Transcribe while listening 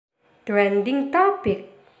Trending topic.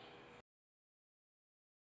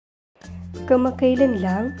 Kamakailan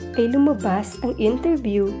lang ay lumabas ang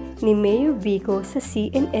interview ni Mayor Vico sa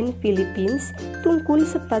CNN Philippines tungkol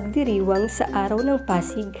sa pagdiriwang sa Araw ng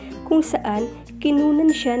Pasig, kung saan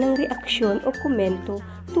kinunan siya ng reaksyon o komento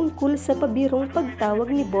tungkol sa pabirong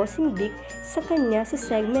pagtawag ni Bossing Vic sa kanya sa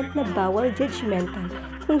segment na Bawal Judgmental,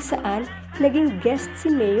 kung saan naging guest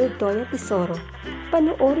si Mayor Donya Tesoro.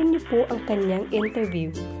 Panoorin niyo po ang kanyang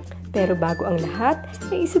interview. Pero bago ang lahat,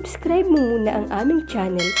 ay subscribe mo muna ang aming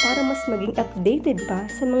channel para mas maging updated pa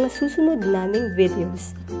sa mga susunod naming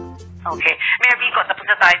videos. Okay. Mayor Vico, tapos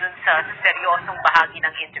na tayo dun sa seryosong bahagi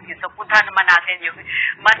ng interview. So, punta naman natin yung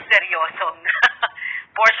mas seryosong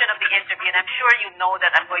portion of the interview. And I'm sure you know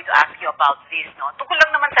that I'm going to ask you about this, no? Tungkol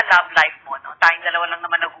lang naman sa love life mo, no? Tayong dalawa lang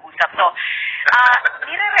naman nag-uusap. So,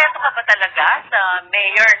 nireto ka ba talaga sa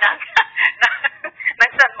mayor ng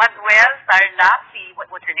San Manuel, Sarlap,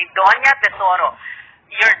 what's her name? Donya Tesoro.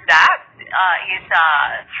 Your dad is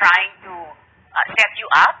trying to set you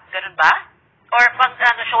up, ganun ba? Or pang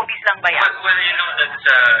showbiz lang ba yan? Well, you know that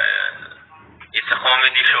it's a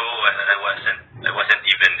comedy show and I wasn't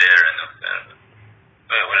even there.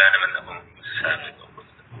 Wala naman akong masasabi tungkol.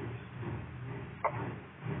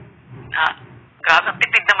 Grabe, ang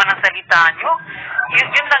tipid naman ang salita nyo.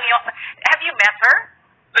 Yun lang yun. Have you met her?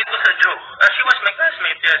 It was a joke. She was my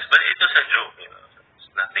classmate, yes, but it was a joke. It's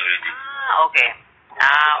nothing really. Okay.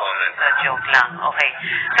 It's a joke lang. Okay.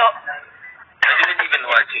 So, I didn't even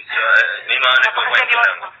watch it, so may mga nagpakwento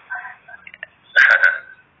lang.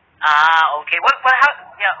 Okay. What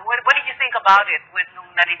did you think about it nung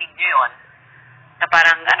narinig nyo yun? Na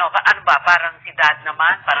parang, ano ba, parang si dad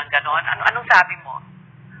naman, parang ganon? Anong sabi mo?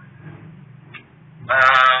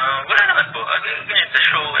 Wala naman po. Again, it's a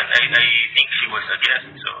show and I think she was a guest,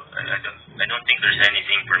 so I don't think there's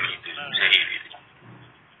anything for me to say, really.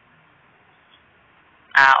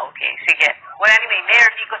 Okay. Sige. Well, anyway, Mayor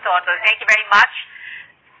Vico Sotto, thank you very much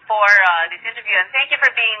for this interview and thank you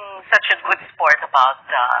for being such a good sport about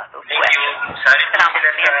those questions. Thank you. Sorry po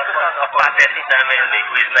sila sa processes namin.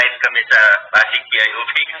 Quiz night kami sa Pasig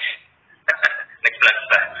PIOP. Nag-vlog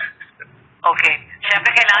pa. Okay.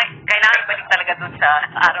 Siyempre, kailangan ibalik talaga dun sa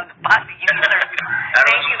Araw ng Pasig.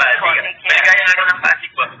 Araw ng Pasig. Kaya Araw ng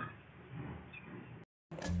Pasig po.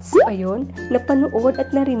 So ayun, napanood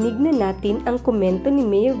at narinig na natin ang komento ni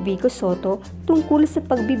Mayor Vico Sotto tungkol sa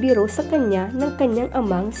pagbibiro sa kanya ng kanyang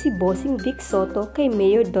amang si Bossing Vic Sotto kay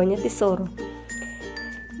Mayor Donya Tesoro.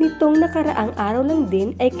 Nitong nakaraang araw lang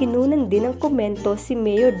din ay kinunan din ng komento si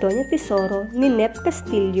Mayor Donya Tesoro ni Nep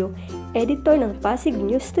Castillo, editor ng Pasig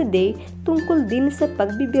News Today, tungkol din sa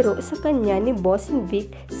pagbibiro sa kanya ni Bossing Vic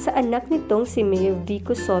sa anak nitong si Mayor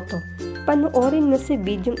Vico Sotto. Panoorin mo sa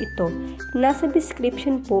videong ito. Nasa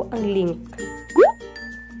description po ang link.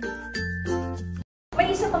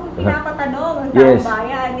 May isa pang pinapatanong ng taong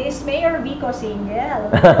bayan, is Mayor Vico single?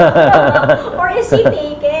 Or is he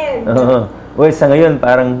taken? Well, sa ngayon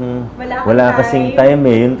parang wala kasing time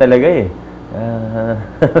eh. Yun talaga eh.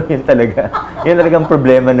 Yun talagang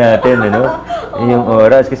problema natin, yung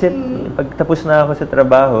oras. Kasi pag tapos na ako sa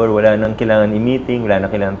trabaho, wala nang kailangan i-meeting, wala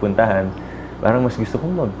nang kailangan puntahan, parang mas gusto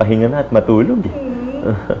kong magpahinga na at matulog.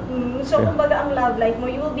 So, kumbaga ang love life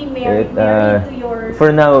mo, you will be married to your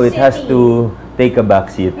for now, it has to take a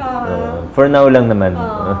backseat. For now lang naman.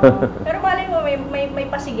 Pero malay mo, may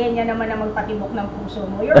pasigenya naman na magpatibok ng puso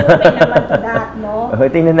mo. You're open naman to that, no?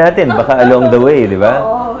 Tingnan natin, baka along the way, di ba?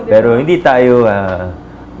 Oo, pero hindi tayo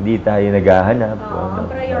naghahanap. Ang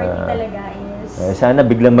priority talaga is... sana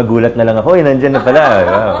biglang magulat na lang ako, nandyan na pala.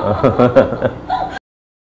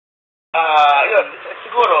 Yun,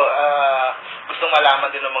 siguro, gustong malaman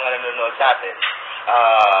din ng mga nanonood sa atin,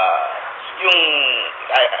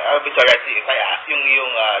 I'll be sorry if I ask, yung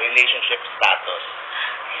relationship status.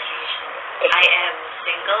 I am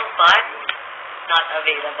single but not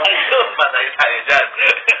available. Patay tayo dyan.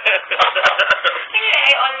 Anyway,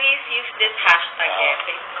 I always use this hashtag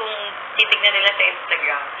kung titignan nila sa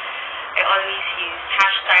Instagram, I always use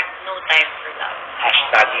hashtag no time for love.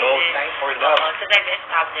 Hashtag no time for love. Because I've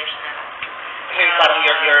established na. Kasi parang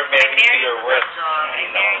you're married to your work.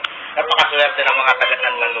 Napakaswerte ng mga taga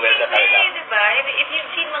San Manuel na talaga. Diba? If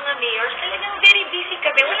you've seen mga mayors, talagang very busy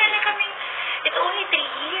kami. Wala na kaming, it's only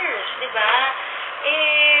 3 years, diba?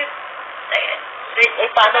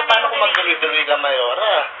 Paano kung magtuloy-tuloy ka,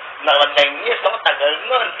 Mayora? Naman 9 years, ako tagal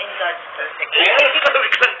nun. In God's perfect.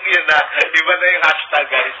 Lang yun na. Iba na yung hashtag,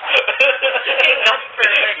 guys. In God's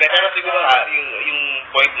perfect. Pero siguro yung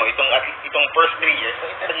point mo, itong first 3 years,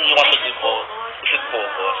 talagang you want to be focused. You should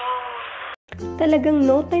focus. Talagang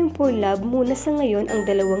no time for love muna sa ngayon ang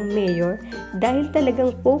dalawang mayor dahil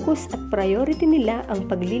talagang focus at priority nila ang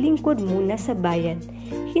paglilingkod muna sa bayan.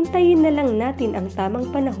 Hintayin na lang natin ang tamang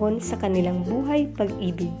panahon sa kanilang buhay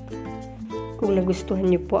pag-ibig. Kung nagustuhan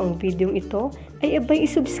niyo po ang videong ito, ay abay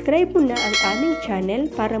isubscribe mo na ang aming channel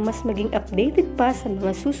para mas maging updated pa sa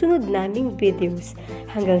mga susunod naming videos.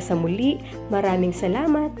 Hanggang sa muli, maraming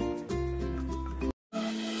salamat!